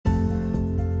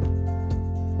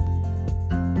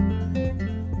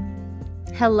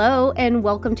Hello and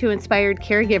welcome to Inspired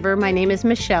Caregiver. My name is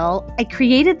Michelle. I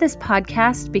created this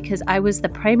podcast because I was the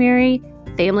primary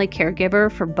family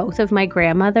caregiver for both of my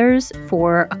grandmothers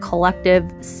for a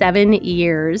collective 7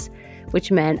 years, which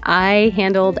meant I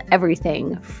handled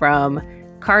everything from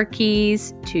car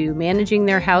keys to managing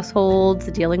their households,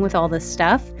 dealing with all this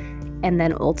stuff, and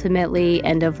then ultimately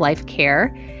end-of-life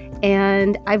care.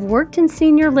 And I've worked in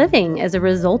senior living as a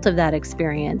result of that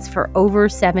experience for over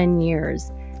 7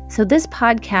 years. So this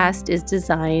podcast is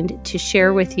designed to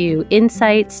share with you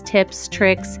insights, tips,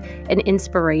 tricks, and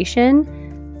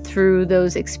inspiration through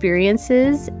those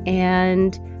experiences,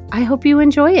 and I hope you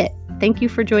enjoy it. Thank you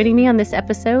for joining me on this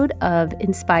episode of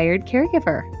Inspired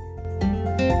Caregiver.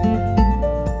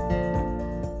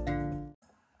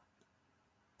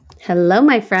 Hello,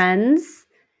 my friends.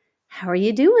 How are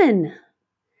you doing?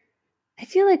 I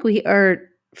feel like we are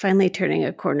finally turning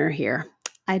a corner here.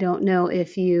 I don't know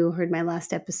if you heard my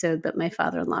last episode, but my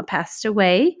father-in-law passed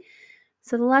away.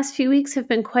 So the last few weeks have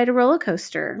been quite a roller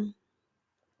coaster.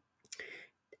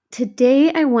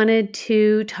 Today, I wanted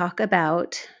to talk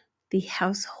about the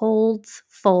households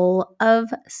full of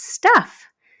stuff.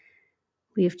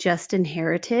 We've just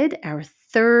inherited our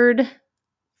third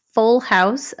full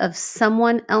house of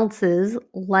someone else's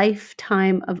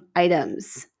lifetime of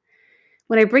items.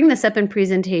 When I bring this up in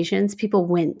presentations, people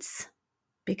wince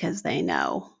because they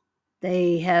know.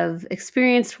 They have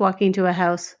experienced walking to a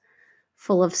house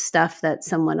full of stuff that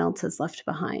someone else has left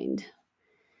behind.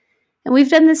 And we've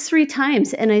done this 3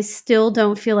 times, and I still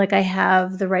don't feel like I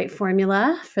have the right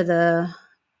formula for the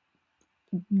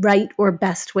right or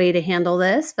best way to handle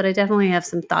this, but I definitely have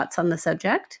some thoughts on the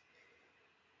subject.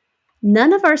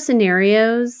 None of our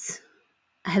scenarios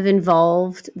have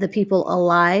involved the people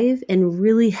alive in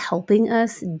really helping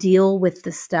us deal with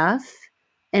the stuff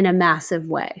in a massive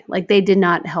way. Like they did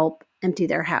not help empty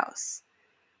their house.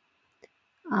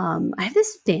 I have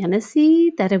this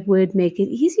fantasy that it would make it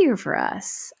easier for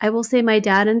us. I will say my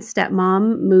dad and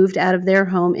stepmom moved out of their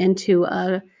home into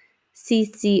a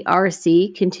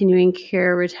CCRC, Continuing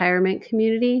Care Retirement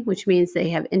Community, which means they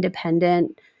have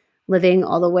independent living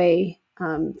all the way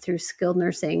through skilled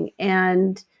nursing.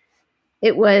 And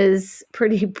it was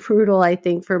pretty brutal, I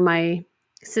think, for my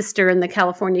sister and the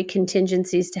California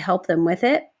contingencies to help them with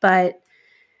it. But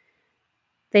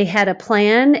they had a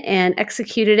plan and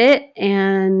executed it,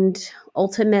 and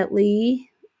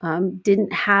ultimately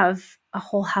didn't have a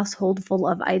whole household full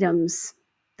of items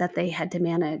that they had to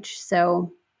manage.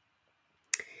 So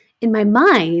in my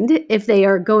mind, if they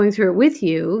are going through it with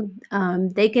you,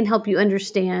 they can help you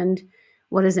understand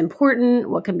what is important,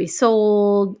 what can be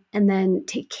sold, and then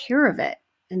take care of it.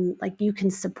 And like you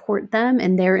can support them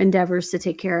in their endeavors to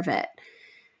take care of it.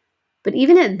 But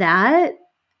even at that,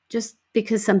 just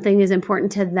because something is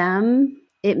important to them,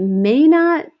 it may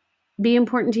not be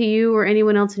important to you or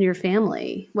anyone else in your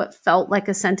family. What felt like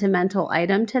a sentimental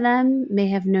item to them may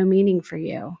have no meaning for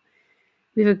you.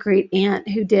 We have a great aunt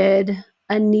who did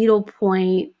a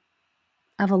needlepoint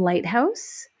of a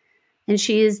lighthouse, and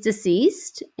she is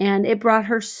deceased, and it brought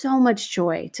her so much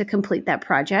joy to complete that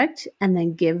project and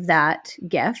then give that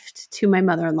gift to my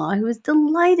mother-in-law, who was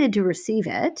delighted to receive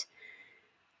it.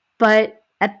 But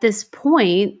at this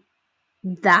point,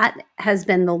 that has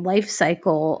been the life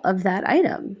cycle of that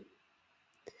item.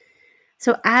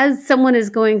 So as someone is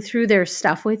going through their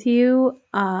stuff with you,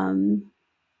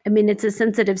 it's a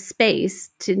sensitive space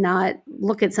to not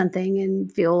look at something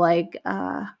and feel like,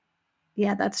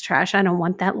 yeah, that's trash. I don't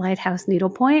want that lighthouse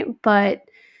needlepoint. But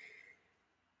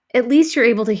at least you're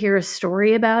able to hear a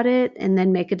story about it and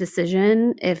then make a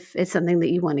decision if it's something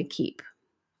that you want to keep.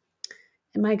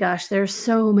 And my gosh, there's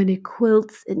so many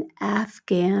quilts and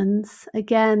afghans.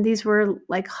 Again, these were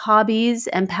like hobbies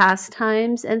and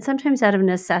pastimes, and sometimes out of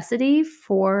necessity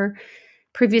for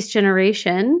previous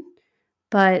generation,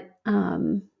 but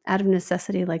out of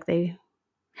necessity, like they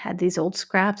had these old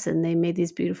scraps and they made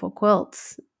these beautiful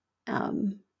quilts.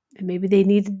 And maybe they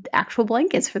needed actual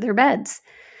blankets for their beds.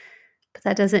 But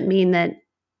that doesn't mean that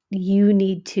you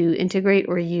need to integrate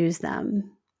or use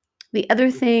them. The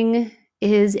other thing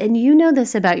is, and you know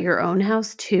this about your own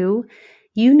house too,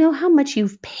 you know how much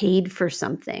you've paid for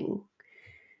something.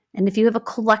 And if you have a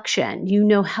collection, you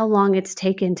know how long it's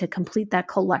taken to complete that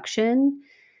collection,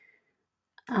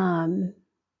 and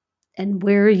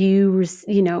where you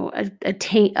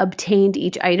obtained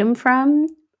each item from.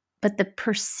 But the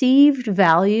perceived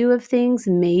value of things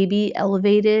may be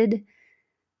elevated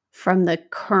from the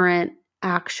current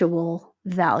actual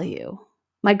value.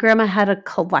 My grandma had a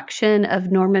collection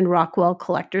of Norman Rockwell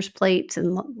collector's plates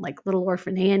and like Little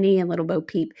Orphan Annie and Little Bo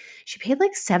Peep. She paid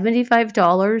like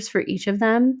 $75 for each of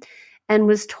them and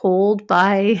was told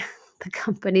by the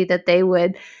company that they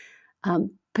would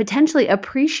potentially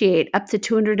appreciate up to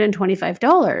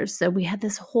 $225. So we had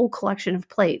this whole collection of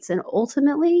plates, and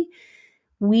ultimately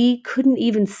we couldn't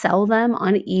even sell them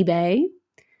on eBay.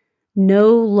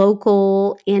 No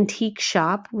local antique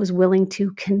shop was willing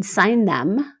to consign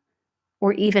them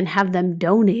or even have them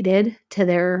donated to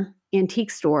their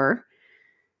antique store.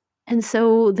 And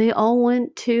so they all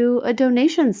went to a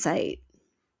donation site.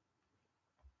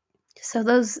 So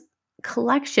those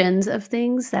collections of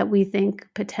things that we think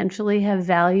potentially have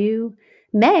value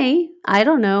I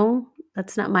don't know,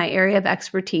 that's not my area of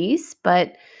expertise,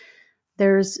 but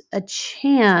there's a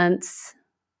chance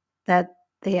that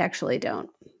they actually don't.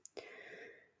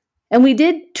 And we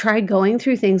did try going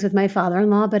through things with my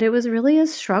father-in-law, but it was really a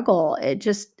struggle.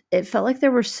 It felt like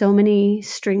there were so many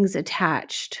strings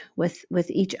attached with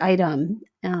each item.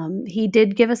 He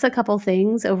did give us a couple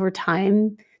things over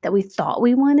time that we thought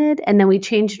we wanted, and then we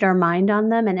changed our mind on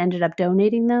them and ended up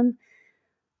donating them.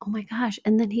 Oh my gosh.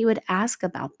 And then he would ask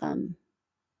about them.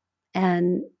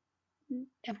 And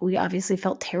we obviously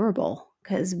felt terrible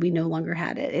because we no longer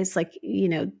had it. It's like,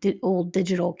 old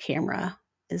digital camera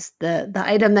is the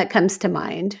item that comes to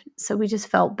mind. So we just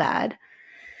felt bad.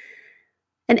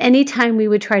 And anytime we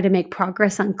would try to make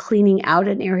progress on cleaning out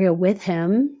an area with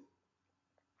him,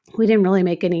 we didn't really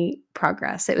make any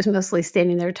progress. It was mostly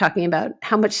standing there talking about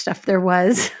how much stuff there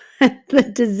was,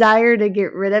 the desire to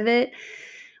get rid of it,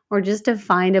 or just to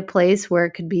find a place where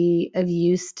it could be of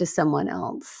use to someone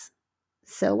else.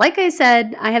 So like I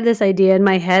said, I have this idea in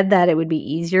my head that it would be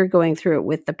easier going through it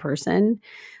with the person,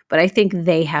 but I think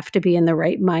they have to be in the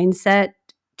right mindset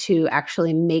to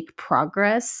actually make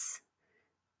progress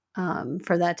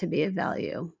for that to be of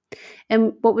value.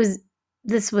 And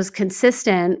this was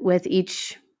consistent with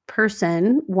each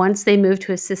person. Once they moved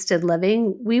to assisted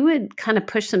living, we would kind of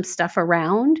push some stuff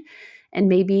around and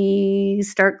maybe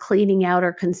start cleaning out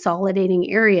or consolidating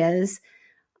areas.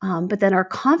 But then our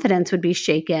confidence would be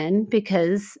shaken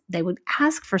because they would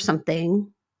ask for something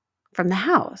from the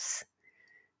house.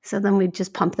 So then we'd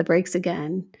just pump the brakes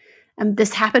again.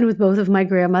 This happened with both of my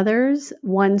grandmothers.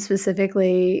 One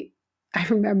specifically, I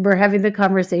remember having the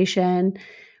conversation.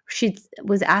 She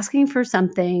was asking for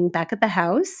something back at the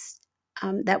house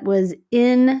that was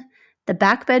in the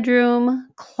back bedroom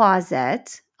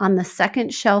closet on the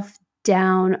second shelf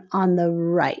down on the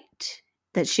right,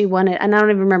 that she wanted. And I don't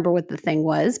even remember what the thing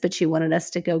was, but she wanted us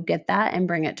to go get that and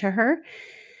bring it to her.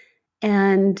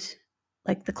 And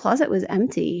like the closet was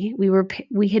empty.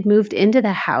 We had moved into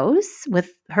the house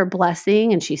with her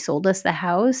blessing, and she sold us the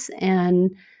house,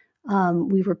 and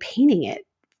we were painting it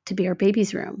to be our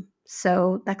baby's room.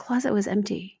 So that closet was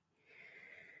empty.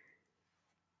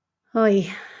 Our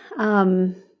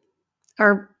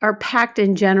pact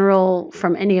in general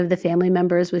from any of the family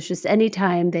members was just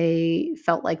anytime they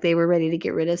felt like they were ready to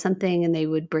get rid of something and they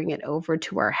would bring it over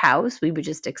to our house, we would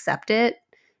just accept it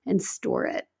and store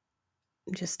it.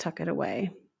 Just tuck it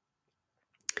away.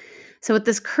 So with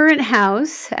this current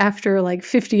house, after like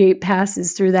 58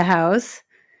 passes through the house,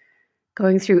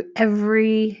 going through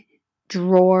every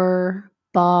drawer,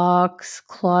 box,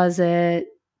 closet,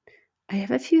 I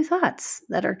have a few thoughts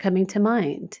that are coming to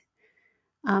mind.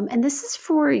 And this is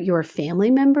for your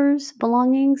family members'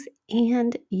 belongings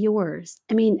and yours.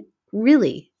 I mean,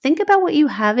 really, think about what you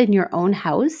have in your own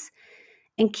house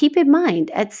and keep in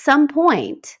mind at some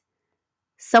point,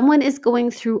 someone is going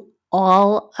through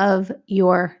all of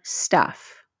your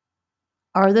stuff.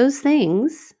 Are those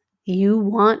things you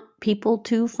want people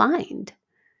to find?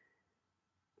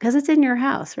 Because it's in your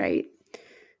house, right?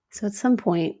 So at some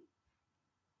point,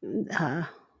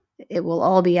 it will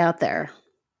all be out there.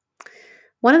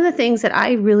 One of the things that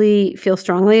I really feel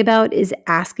strongly about is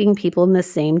asking people in the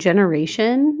same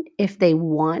generation if they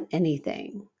want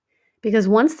anything. Because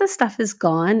once the stuff is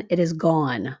gone, it is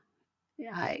gone.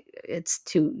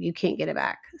 You can't get it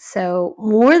back. So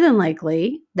more than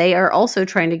likely, they are also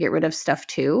trying to get rid of stuff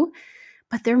too,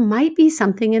 but there might be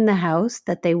something in the house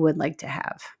that they would like to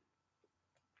have.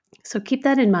 So keep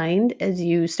that in mind as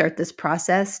you start this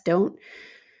process. Don't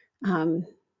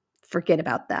forget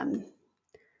about them.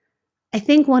 I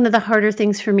think one of the harder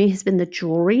things for me has been the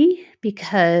jewelry,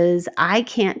 because I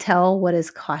can't tell what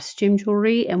is costume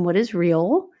jewelry and what is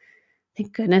real.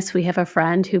 Thank goodness we have a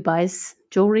friend who buys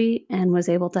jewelry and was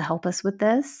able to help us with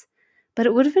this. But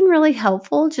it would have been really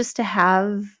helpful just to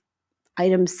have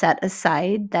items set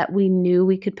aside that we knew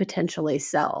we could potentially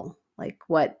sell, like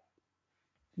what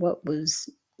was,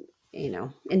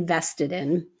 invested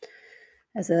in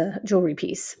as a jewelry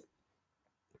piece.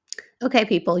 Okay,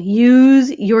 people, use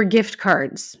your gift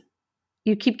cards.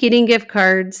 You keep getting gift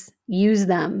cards, use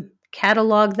them.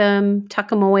 catalog them, tuck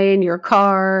them away in your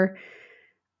car,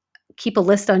 keep a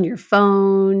list on your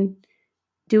phone.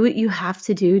 Do what you have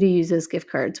to do to use those gift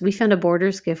cards. We found a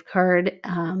Borders gift card,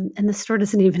 and the store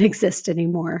doesn't even exist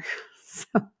anymore. So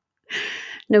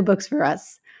no books for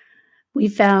us. We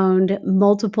found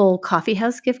multiple coffee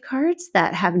house gift cards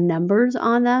that have numbers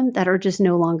on them that are just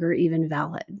no longer even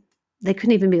valid. They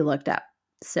couldn't even be looked up.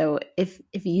 So if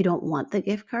you don't want the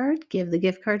gift card, give the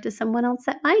gift card to someone else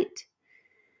that might.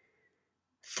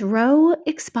 Throw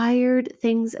expired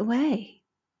things away.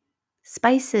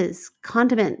 Spices,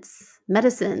 condiments,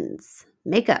 medicines,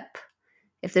 makeup.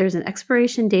 If there's an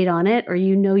expiration date on it, or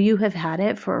you know you have had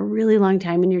it for a really long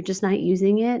time and you're just not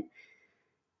using it,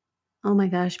 oh my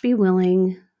gosh, be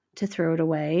willing to throw it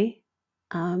away.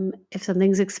 If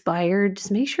something's expired,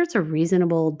 just make sure it's a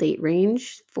reasonable date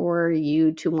range for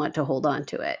you to want to hold on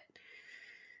to it.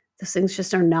 Those things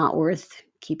just are not worth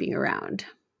keeping around.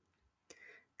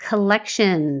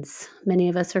 Collections. Many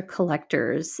of us are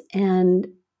collectors, and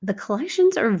the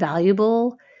collections are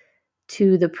valuable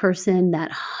to the person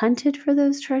that hunted for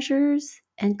those treasures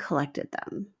and collected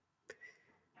them.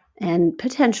 And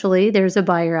potentially there's a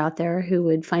buyer out there who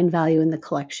would find value in the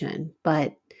collection,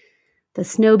 but the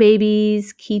snow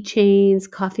babies, keychains,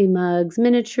 coffee mugs,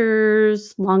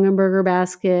 miniatures, Longaberger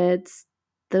baskets,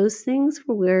 those things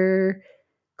were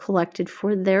collected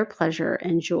for their pleasure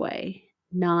and joy,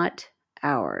 not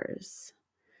ours.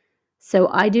 So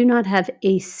I do not have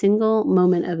a single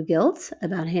moment of guilt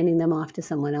about handing them off to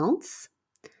someone else.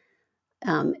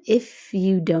 If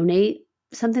you donate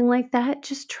something like that,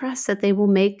 just trust that they will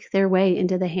make their way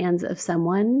into the hands of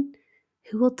someone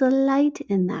who will delight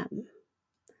in them.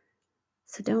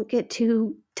 So don't get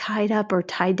too tied up or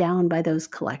tied down by those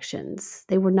collections.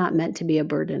 They were not meant to be a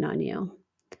burden on you.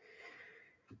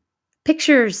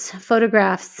 Pictures,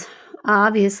 photographs.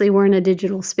 Obviously, we're in a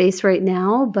digital space right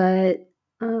now, but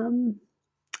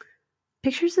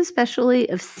pictures, especially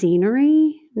of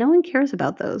scenery, no one cares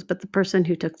about those but the person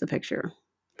who took the picture.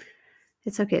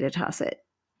 It's okay to toss it.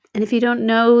 And if you don't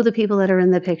know the people that are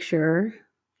in the picture,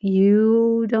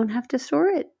 you don't have to store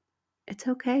it. It's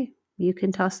okay. You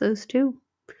can toss those too.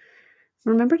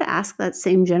 Remember to ask that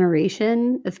same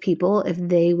generation of people if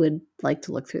they would like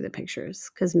to look through the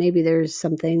pictures, because maybe there's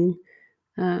something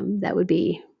that would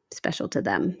be special to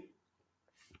them.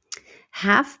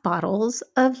 Half bottles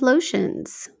of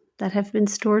lotions that have been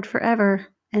stored forever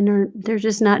and they're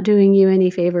just not doing you any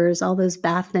favors. All those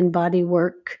Bath and Body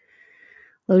Work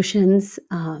lotions.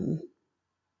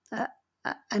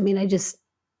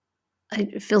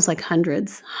 It feels like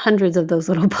hundreds of those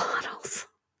little bottles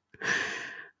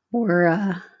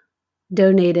were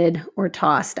donated or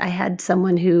tossed. I had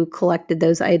someone who collected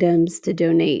those items to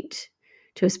donate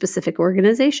to a specific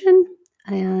organization.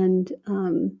 And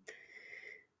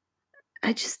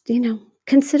I just,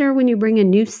 consider when you bring a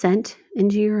new scent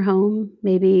into your home,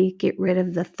 maybe get rid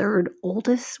of the third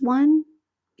oldest one.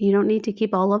 You don't need to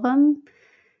keep all of them.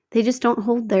 They just don't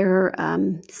hold their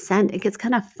scent. It gets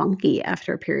kind of funky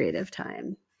after a period of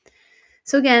time.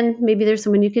 So again, maybe there's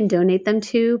someone you can donate them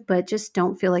to, but just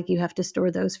don't feel like you have to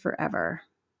store those forever.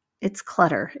 It's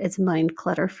clutter. It's mind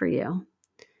clutter for you.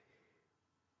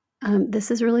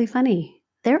 This is really funny.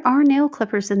 There are nail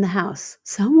clippers in the house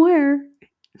somewhere.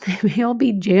 They may all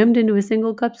be jammed into a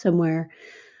single cup somewhere,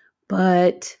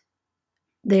 but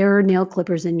there are nail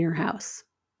clippers in your house.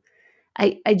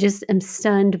 I just am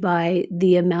stunned by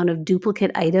the amount of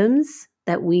duplicate items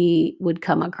that we would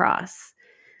come across.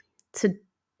 So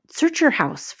search your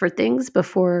house for things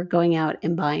before going out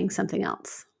and buying something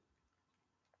else.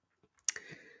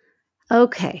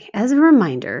 Okay, as a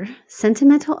reminder,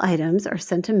 sentimental items are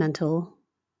sentimental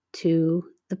to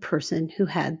the person who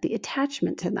had the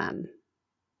attachment to them.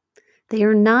 They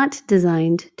are not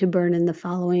designed to burn in the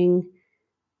following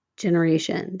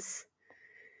generations.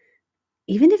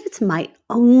 Even if it's my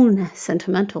own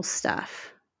sentimental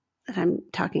stuff that I'm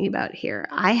talking about here,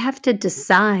 I have to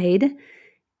decide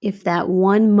if that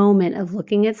one moment of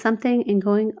looking at something and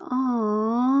going,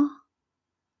 "Aw,"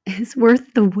 is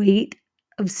worth the weight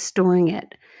of storing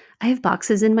it. I have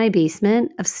boxes in my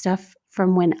basement of stuff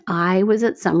from when I was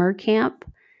at summer camp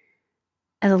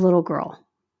as a little girl.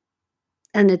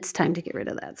 And it's time to get rid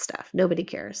of that stuff. Nobody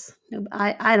cares. No,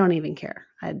 I don't even care.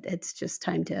 It's just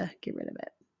time to get rid of it.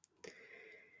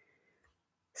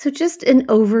 So just an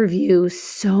overview,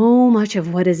 so much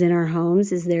of what is in our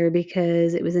homes is there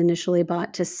because it was initially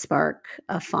bought to spark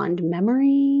a fond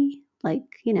memory, like,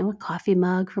 a coffee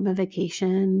mug from a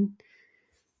vacation.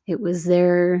 It was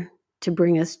there to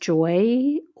bring us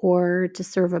joy or to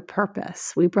serve a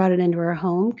purpose. We brought it into our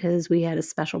home because we had a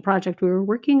special project we were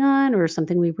working on or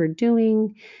something we were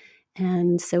doing,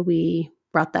 And so we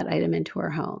brought that item into our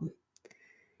home.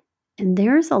 And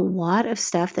there's a lot of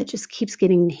stuff that just keeps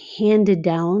getting handed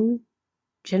down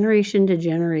generation to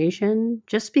generation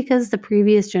just because the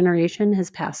previous generation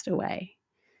has passed away.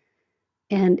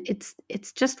 And it's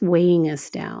just weighing us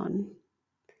down.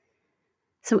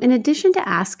 So in addition to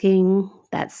asking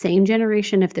that same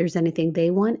generation if there's anything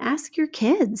they want, ask your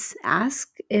kids. Ask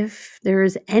if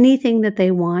there's anything that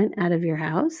they want out of your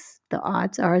house. The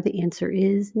odds are the answer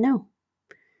is no.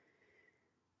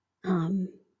 And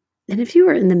if you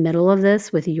are in the middle of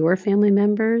this with your family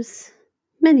members,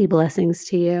 many blessings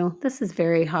to you. This is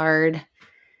very hard.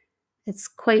 It's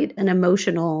quite an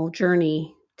emotional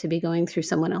journey to be going through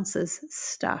someone else's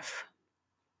stuff.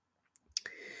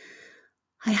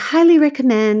 I highly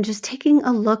recommend just taking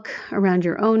a look around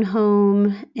your own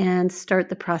home and start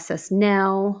the process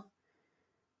now.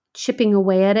 Chipping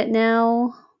away at it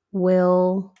now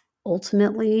will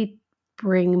ultimately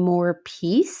bring more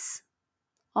peace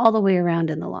all the way around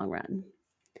in the long run.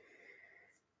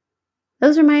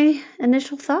 Those are my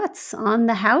initial thoughts on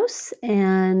the house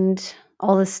and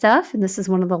all this stuff. And this is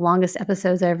one of the longest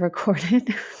episodes I've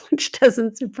recorded, which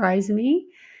doesn't surprise me.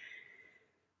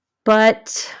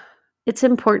 But it's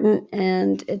important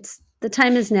and the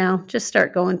time is now. Just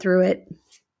start going through it.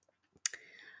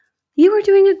 You are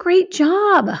doing a great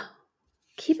job.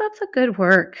 Keep up the good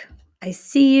work. I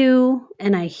see you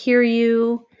and I hear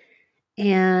you,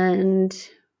 and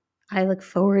I look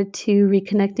forward to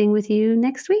reconnecting with you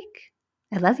next week.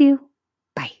 I love you.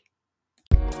 Bye.